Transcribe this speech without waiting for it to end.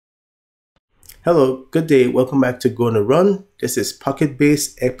Hello, good day. Welcome back to Go on a Run. This is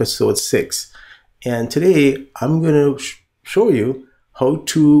Pocketbase episode 6. And today I'm going to show you how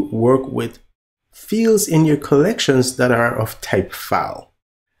to work with fields in your collections that are of type file.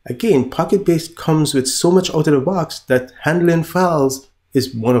 Again, Pocketbase comes with so much out of the box that handling files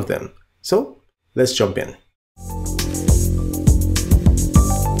is one of them. So let's jump in.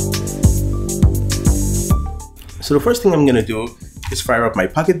 So the first thing I'm going to do is fire up my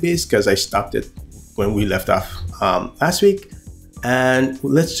Pocketbase because I stopped it when we left off last week. And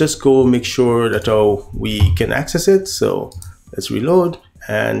let's just go make sure that we can access it. So let's reload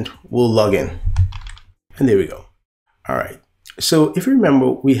and we'll log in. And there we go. All right. So if you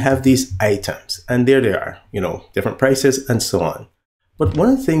remember, we have these items and there they are, different prices and so on. But one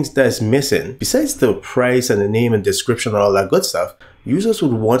of the things that's missing, besides the price and the name and description and all that good stuff, users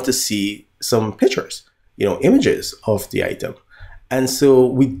would want to see some pictures, images of the item. And so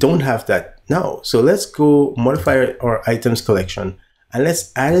we don't have that now. So let's go modify our items collection and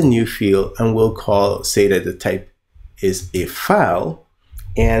let's add a new field, and we'll say that the type is a file,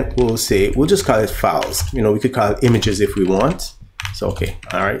 and we'll just call it files. We could call it images if we want. So, okay.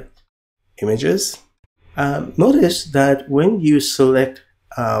 All right. Images. Notice that when you select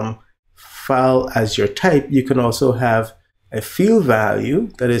file as your type, you can also have a field value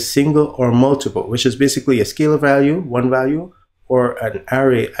that is single or multiple, which is basically a scalar value, one value, or an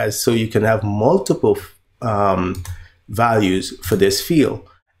array, so you can have multiple values for this field.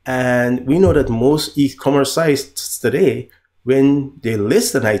 And we know that most e-commerce sites today, when they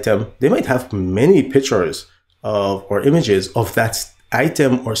list an item, they might have many pictures or images of that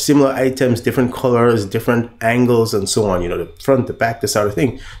item or similar items, different colors, different angles, and so on, the front, the back, this sort of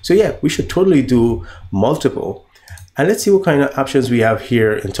thing. So yeah, we should totally do multiple. And let's see what kind of options we have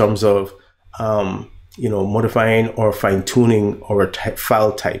here in terms of modifying or fine-tuning our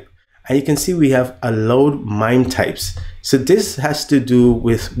file type. And you can see we have allowed MIME types. So this has to do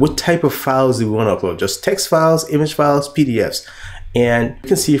with what type of files do we want to upload, just text files, image files, PDFs. And you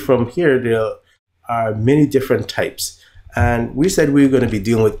can see from here, there are many different types. And we said we were going to be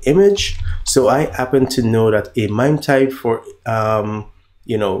dealing with image. So I happen to know that a MIME type for,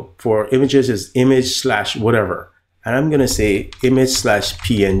 for images is image/whatever. And I'm going to say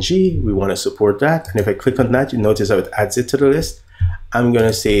image/PNG. We want to support that. And if I click on that, you notice how it adds it to the list. I'm going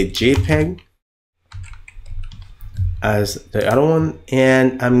to say JPEG as the other one.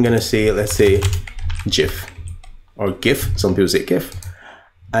 And I'm going to say, let's say GIF or GIF. Some people say GIF.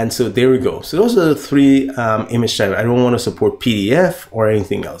 And so there we go. So those are the three image types. I don't want to support PDF or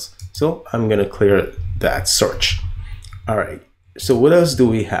anything else. So I'm going to clear that search. All right. So what else do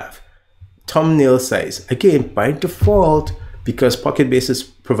we have? Thumbnail size. Again, by default, because Pocketbase is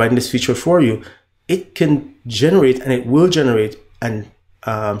providing this feature for you, it can generate and it will generate an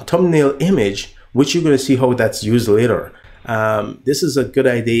thumbnail image, which you're going to see how that's used later. This is a good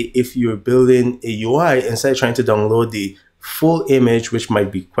idea if you're building a UI instead of trying to download the full image, which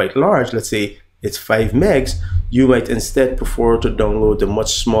might be quite large. Let's say it's 5 megs. You might instead prefer to download the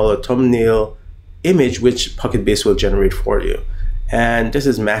much smaller thumbnail image, which Pocketbase will generate for you. And this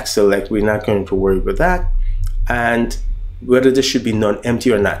is max select. We're not going to worry about that. And whether this should be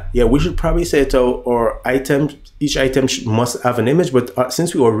non-empty or not. Yeah, we should probably say it our items, each item must have an image, but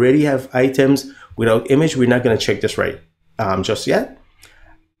since we already have items without image, we're not going to check this right just yet.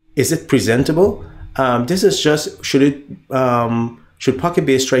 Is it presentable? This is just, should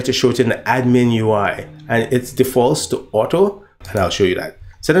Pocketbase try to show it in the admin UI? And it defaults to auto, and I'll show you that.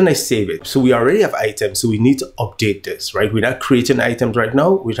 So then I save it. So we already have items, so we need to update this, right? We're not creating items right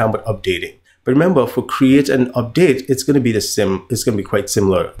now, we're talking about updating. But remember, for create and update, it's going to be it's going to be quite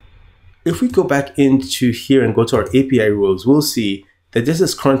similar. If we go back into here and go to our API rules, we'll see that this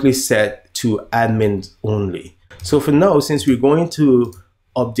is currently set to admins only. So for now, since we're going to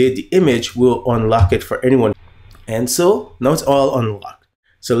update the image, we'll unlock it for anyone. And so now it's all unlocked.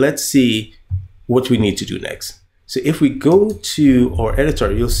 So let's see what we need to do next. So if we go to our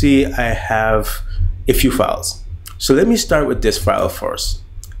editor, you'll see I have a few files. So let me start with this file first.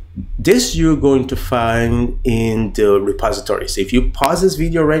 This you're going to find in the repository. So if you pause this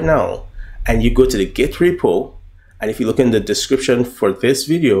video right now and you go to the Git repo, and if you look in the description for this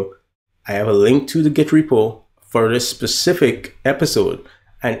video, I have a link to the Git repo for this specific episode.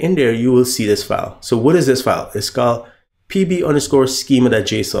 And in there, you will see this file. So what is this file? It's called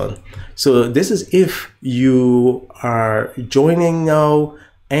pb_schema.json. So this is if you are joining now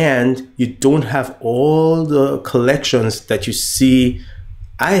and you don't have all the collections that you see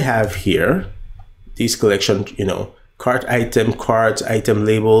I have here. These collections, cart item, cards, item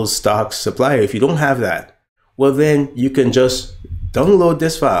labels, stocks, supplier. If you don't have that, well then you can just download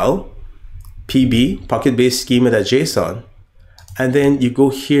this file, PB, Pocketbase Schema.json, and then you go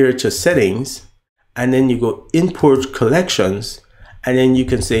here to settings, and then you go import collections, and then you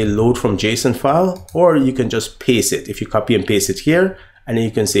can say load from JSON file, or you can just paste it. If you copy and paste it here, and then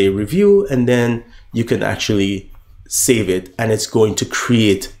you can say review, and then you can actually save it, and it's going to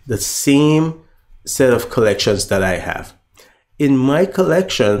create the same set of collections that I have. In my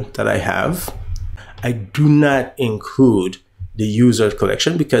collection that I have, I do not include the user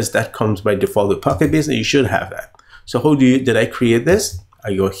collection because that comes by default with Pocketbase, and you should have that. So how did I create this?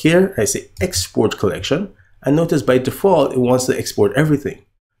 I go here, I say export collection, and notice by default, it wants to export everything.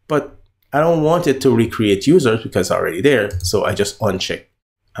 But I don't want it to recreate users because it's already there. So I just uncheck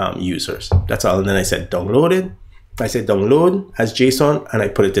users. That's all. And then I said download it. I said download as JSON, and I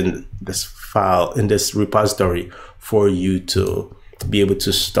put it in this file, in this repository for you to be able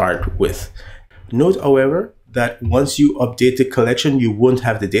to start with. Note, however, that once you update the collection, you won't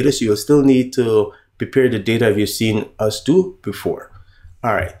have the data. So you'll still need to prepare the data you've seen us do before.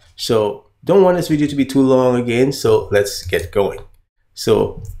 All right. So don't want this video to be too long again. So let's get going.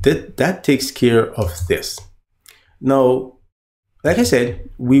 So that takes care of this. Now, like I said,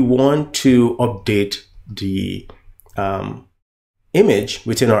 we want to update the image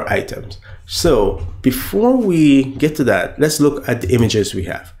within our items. So before we get to that, let's look at the images we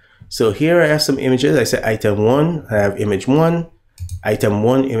have. So here I have some images. I say item 1, I have image 1, item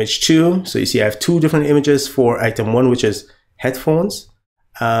 1, image 2. So you see I have two different images for item 1, which is headphones.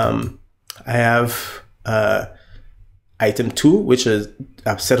 I have item 2, which is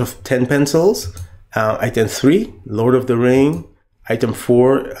a set of 10 pencils. Item 3, Lord of the Ring. Item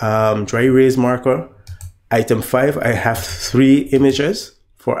 4, dry erase marker. Item 5, I have 3 images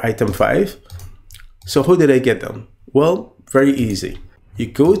for item 5. So how did I get them? Well, very easy. You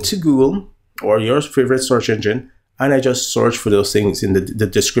go to Google or your favorite search engine, and I just search for those things in the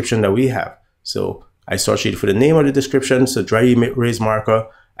description that we have. So I search it for the name of the description. So dry erase marker,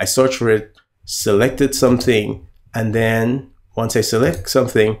 I search for it, selected something, and then once I select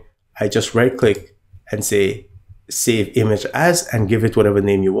something, I just right click and say save image as, and give it whatever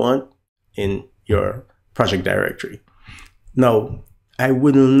name you want in your project directory. Now, I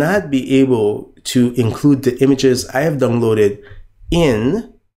will not be able to include the images I have downloaded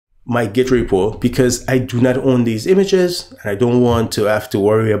in my Git repo because I do not own these images, and I don't want to have to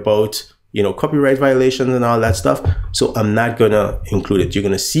worry about, you know, copyright violations and all that stuff. So I'm not gonna include it. You're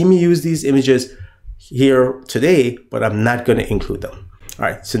gonna see me use these images here today, but I'm not gonna include them. All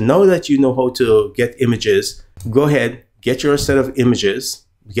right, so now that you know how to get images, go ahead, get your set of images,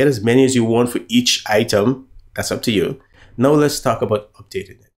 get as many as you want for each item. That's up to you. Now let's talk about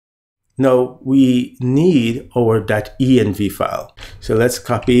updating it. Now we need our .env file. So let's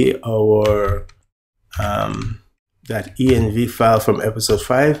copy our .env file from episode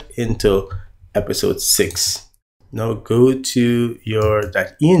 5 into episode 6. Now go to your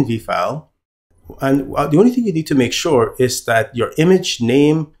 .env file, and the only thing you need to make sure is that your image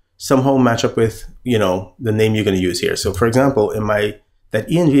name somehow match up with, you know, the name you're going to use here. So for example, in my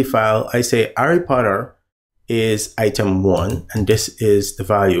 .env file, I say Harry Potter is item 1, and this is the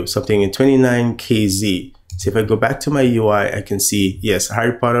value, something in 29kz. So if I go back to my UI, I can see, yes,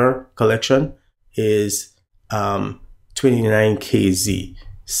 Harry Potter collection is 29kz.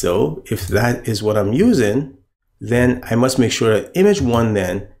 So if that is what I'm using, then I must make sure that image 1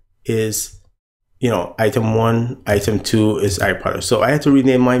 then is, you know, item 1, item 2 is Harry Potter. So I had to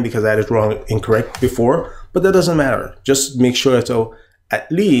rename mine because I had it wrong, incorrect before, but that doesn't matter. Just make sure so at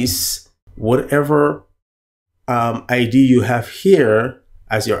least whatever ID you have here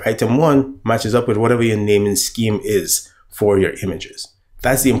as your item 1 matches up with whatever your naming scheme is for your images.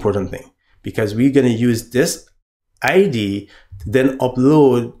 That's the important thing, because we're going to use this ID to then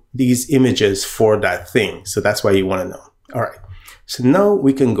upload these images for that thing. So that's why you want to know. All right. So now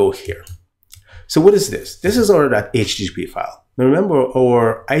we can go here. So what is this? This is our .http file. Now remember,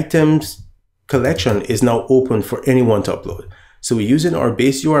 our items collection is now open for anyone to upload. So we're using our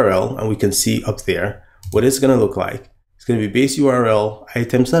base URL, and we can see up there what it's going to look like. It's going to be base URL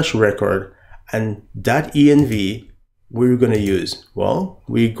item/record, and .env we're going to use. Well,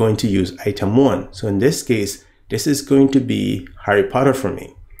 we're going to use item 1. So in this case, this is going to be Harry Potter for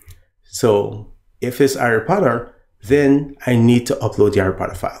me. So if it's Harry Potter, then I need to upload the Harry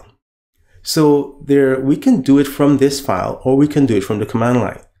Potter file. So there, we can do it from this file, or we can do it from the command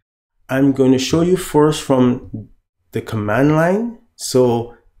line. I'm going to show you first from the command line,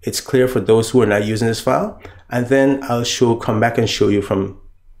 so it's clear for those who are not using this file, and then I'll come back and show you from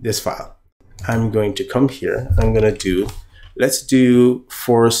this file. I'm going to come here. I'm going to let's do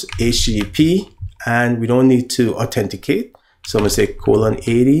force HTTP, and we don't need to authenticate. So I'm gonna say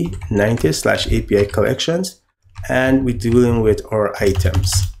 :8090/API collections, and we're dealing with our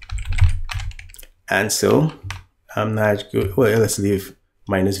items. And so I'm not good. Well, let's leave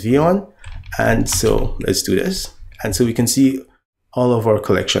 -v on. And so let's do this. And so we can see all of our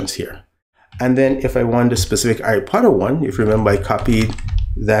collections here. And then if I want the specific Harry Potter one, if you remember, I copied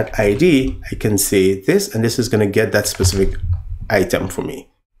that ID, I can say this, and this is going to get that specific item for me,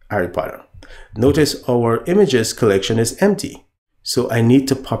 Harry Potter. Notice our images collection is empty. So I need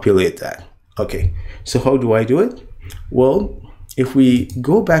to populate that. Okay, so how do I do it? Well, if we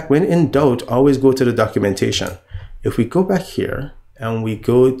go back, when in doubt, always go to the documentation. If we go back here and we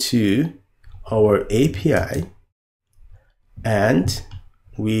go to our API and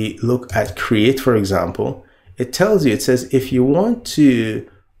we look at create, for example, it tells you, it says, if you want to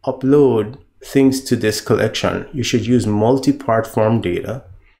upload things to this collection, you should use multi-part form data.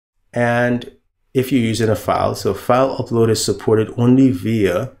 And if you're using a file, so file upload is supported only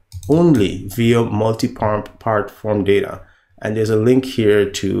via multi-part form data. And there's a link here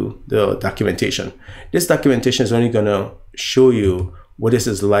to the documentation. This documentation is only going to show you what this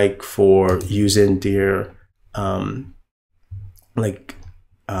is like for using their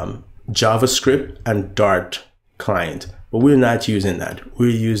JavaScript and Dart client, but we're not using that. We're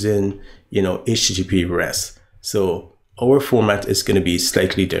using, HTTP REST. So our format is going to be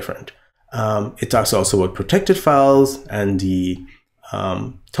slightly different. It talks also about protected files and the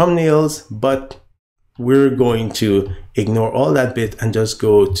thumbnails, but we're going to ignore all that bit and just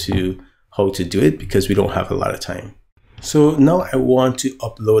go to how to do it because we don't have a lot of time. So now I want to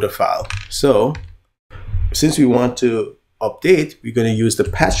upload a file. So since we want to update, we're going to use the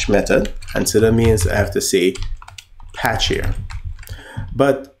patch method. And so that means I have to say patch here.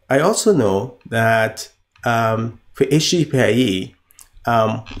 But I also know that for httpie,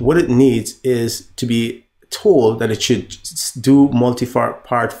 what it needs is to be told that it should do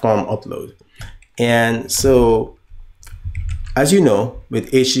multi-part form upload. And so, as you know,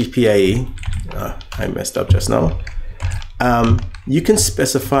 with httpie, I messed up just now. You can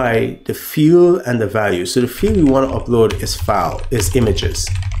specify the field and the value. So the field we want to upload is images,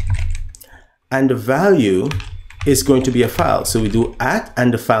 and the value is going to be a file. So we do @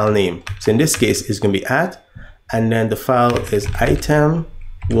 and the file name. So in this case, it's going to be @ and then the file is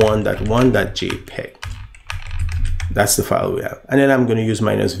item1.1.jpg. That's the file we have. And then I'm going to use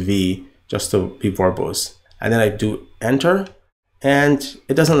 -v just to be verbose. And then I do enter, and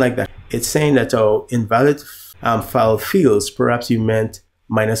it doesn't like that. It's saying that invalid file fields, perhaps you meant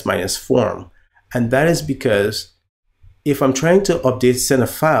 -- form. And that is because if I'm trying to send a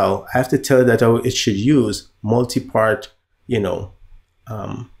file, I have to tell it that it should use multi-part,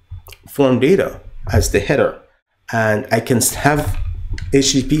 form data as the header. And I can have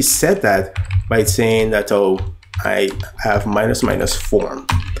HTTP set that by saying that, I have -- form.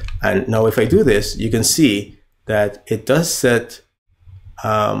 And now if I do this, you can see that it does set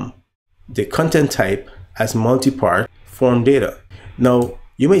the content type as multi-part form data. Now,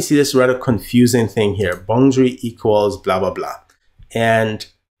 you may see this rather confusing thing here, boundary equals blah, blah, blah. And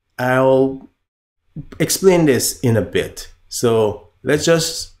I'll explain this in a bit. So let's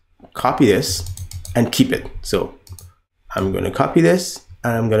just copy this and keep it. So I'm going to copy this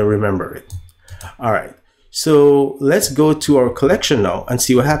and I'm going to remember it. All right. So let's go to our collection now and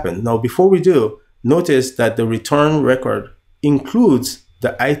see what happened. Now, before we do, notice that the return record includes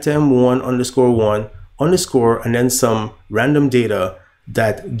the item1_1_ and then some random data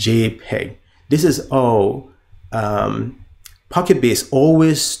 .jpg. This is how Pocketbase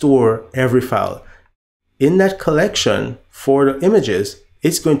always store every file. In that collection for the images,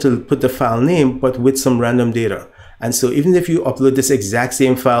 it's going to put the file name, but with some random data. And so even if you upload this exact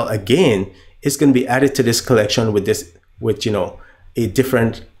same file again, it's going to be added to this collection with a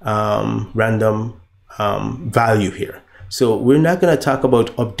different random value here. So we're not going to talk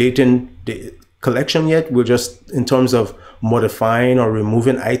about updating the collection yet. We're just, in terms of modifying or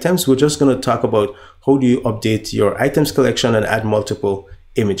removing items, we're just going to talk about how do you update your items collection and add multiple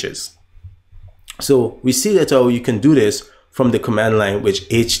images. So we see that you can do this from the command line with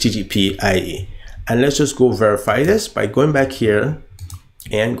httpie. And let's just go verify this by going back here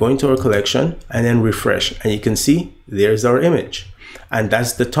and going to our collection and then refresh. And you can see there's our image. And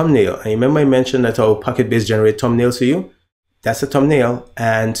that's the thumbnail. And remember I mentioned that our Pocketbase generate thumbnails for you? That's a thumbnail.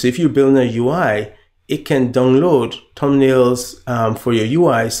 And so if you're building a UI, it can download thumbnails for your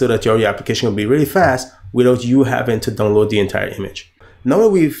UI so that your application will be really fast without you having to download the entire image. Now that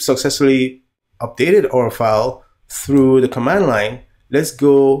we've successfully updated our file through the command line, let's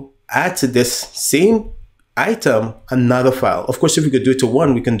go add to this same item another file. Of course, if we could do it to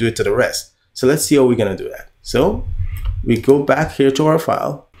one, we can do it to the rest. So let's see how we're going to do that. So we go back here to our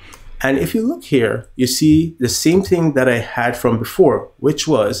file. And if you look here, you see the same thing that I had from before, which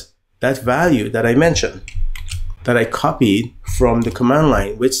was that value that I mentioned, that I copied from the command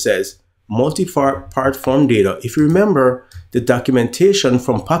line, which says multi-part form data. If you remember the documentation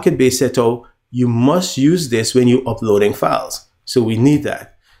from Pocketbase said, oh, you must use this when you're uploading files. So we need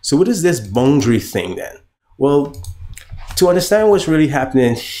that. So what is this boundary thing then? Well, to understand what's really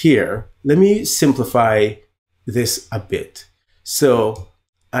happening here, let me simplify this a bit. So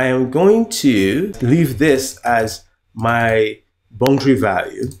I am going to leave this as my boundary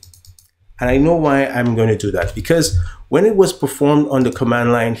value. And I know why I'm going to do that, because when it was performed on the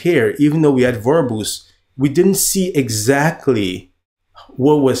command line here, even though we had verbose, we didn't see exactly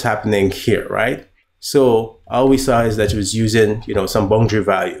what was happening here, right? So all we saw is that it was using, some boundary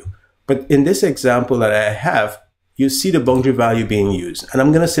value. But in this example that I have, you see the boundary value being used. And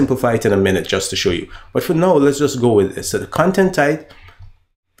I'm going to simplify it in a minute just to show you. But for now, let's just go with this. So the content type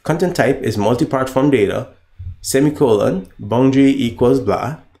is multi-part form data, semicolon, boundary equals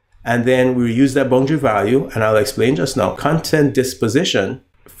blah. And then we use that boundary value, and I'll explain just now. Content disposition,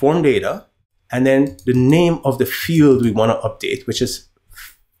 form data, and then the name of the field we want to update, which is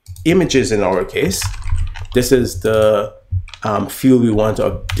images in our case. This is the field we want to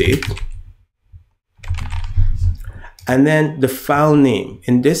update. And then the file name.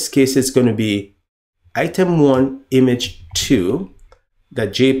 In this case, it's going to be item1 image2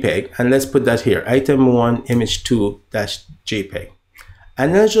 .jpeg, and let's put that here, item1 image2 .jpeg.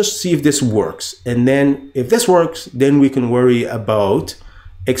 And let's just see if this works. And then if this works, then we can worry about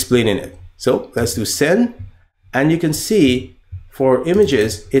explaining it. So let's do send. And you can see for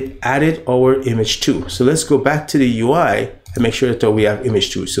images, it added our image 2. So let's go back to the UI and make sure that we have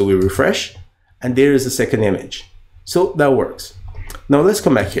image 2. So we refresh, and there is the second image. So that works. Now let's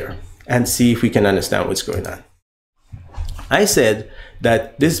come back here and see if we can understand what's going on. I said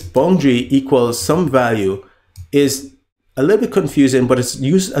that this boundary equals some value is a little bit confusing, but it's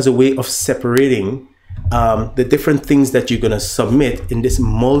used as a way of separating the different things that you're going to submit in this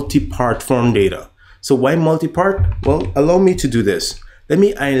multi-part form data. So why multi-part? Well, allow me to do this. Let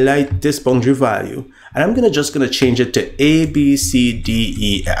me highlight this boundary value, and I'm just going to change it to A, B, C, D,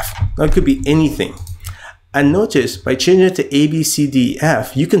 E, F. Now it could be anything. And notice by changing it to A, B, C, D, E,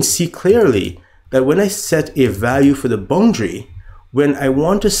 F, you can see clearly that when I set a value for the boundary, when I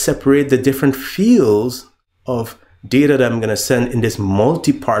want to separate the different fields of data that I'm going to send in this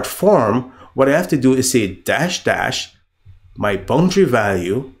multi-part form, what I have to do is say dash dash my boundary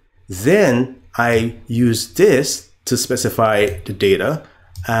value. Then I use this to specify the data,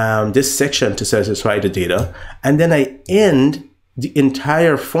 this section to specify the data, and then I end the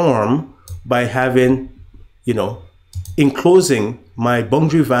entire form by having, enclosing my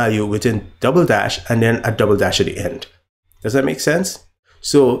boundary value within double dash and then a double dash at the end. Does that make sense?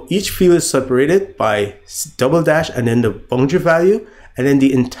 So each field is separated by double dash and then the boundary value, and then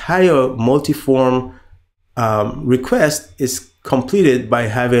the entire multi-form request is completed by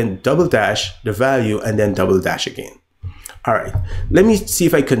having double dash the value and then double dash again. All right, let me see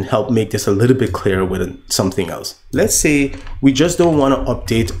if I can help make this a little bit clearer with something else. Let's say we just don't want to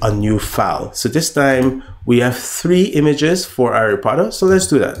update a new file. So this time we have 3 images for our reporter. So let's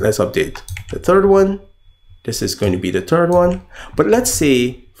do that. Let's update the third one. This is going to be the third one. But let's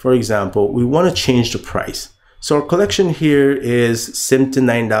say, for example, we want to change the price. So our collection here is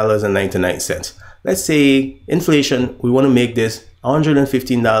 $79.99. Let's say inflation, we want to make this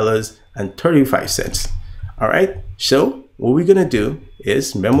 $115.35. All right. So what we're going to do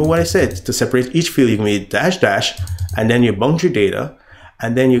is, remember what I said, to separate each field, you can make dash dash and then your boundary data.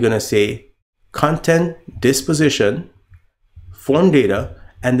 And then you're going to say content disposition, form data,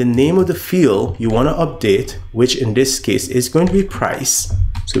 and the name of the field you want to update, which in this case is going to be price.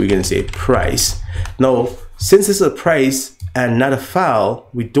 So we're going to say price. Now, since it's a price and not a file,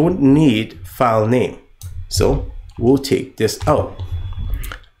 we don't need file name. So we'll take this out.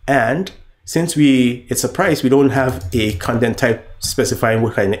 And since it's a price, we don't have a content type specifying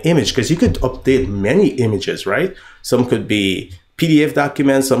what kind of image, because you could update many images, right? Some could be PDF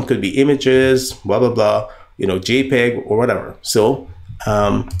documents, some could be images, blah, blah, blah, JPEG or whatever. So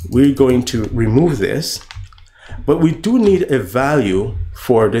we're going to remove this, but we do need a value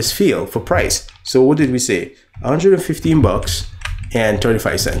for this field for price. So what did we say? 115 bucks and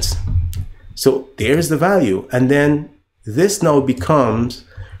 35 cents. So there's the value. And then this now becomes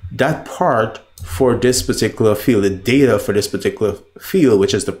that part for this particular field, the data for this particular field,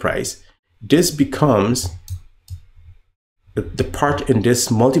 which is the price. This becomes the part in this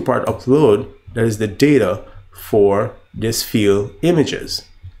multi-part upload that is the data for this field images.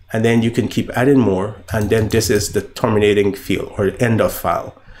 and then you can keep adding more, and then this is the terminating field or end of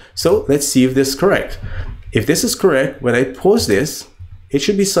file. So let's see if this is correct. If this is correct, when I post this, it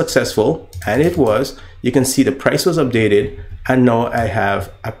should be successful, and it was. You can see the price was updated, and now I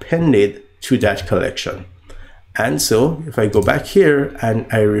have appended to that collection. And so if I go back here and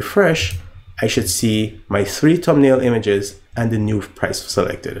I refresh, I should see my 3 thumbnail images and the new price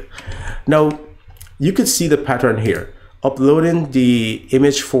selected. Now you could see the pattern here. Uploading the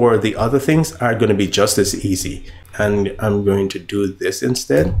image for the other things are going to be just as easy. And I'm going to do this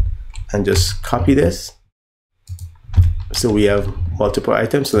instead and just copy this. So we have multiple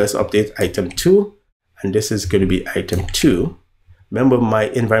items. So let's update item 2. And this is going to be item 2. Remember, my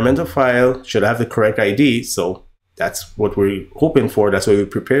environmental file should have the correct ID. So that's what we're hoping for. That's why we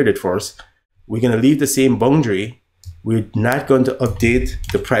prepared it for us. We're going to leave the same boundary. We're not going to update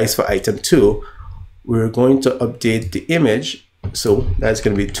the price for item 2. We're going to update the image. So that's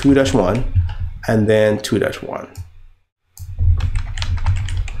going to be 2-1 and then 2-1.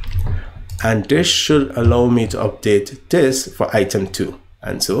 And this should allow me to update this for item 2.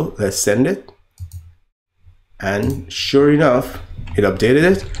 And so let's send it. And sure enough, it updated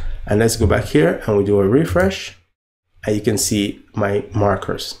it. And let's go back here and we do a refresh. And you can see my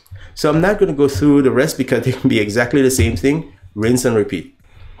markers. So I'm not going to go through the rest because they can be exactly the same thing, rinse and repeat.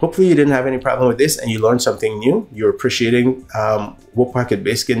 Hopefully you didn't have any problem with this and you learned something new. You're appreciating what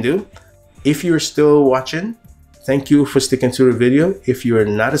Pocketbase can do. If you're still watching, thank you for sticking to the video. If you're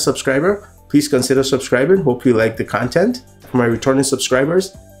not a subscriber, please consider subscribing. Hope you like the content. For my returning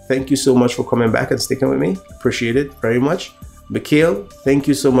subscribers, thank you so much for coming back and sticking with me. Appreciate it very much. Mikhail, thank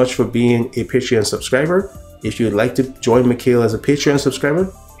you so much for being a Patreon subscriber. If you'd like to join Mikhail as a Patreon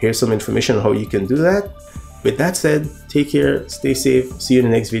subscriber, here's some information on how you can do that. With that said, take care, stay safe, see you in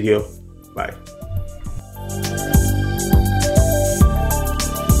the next video. Bye.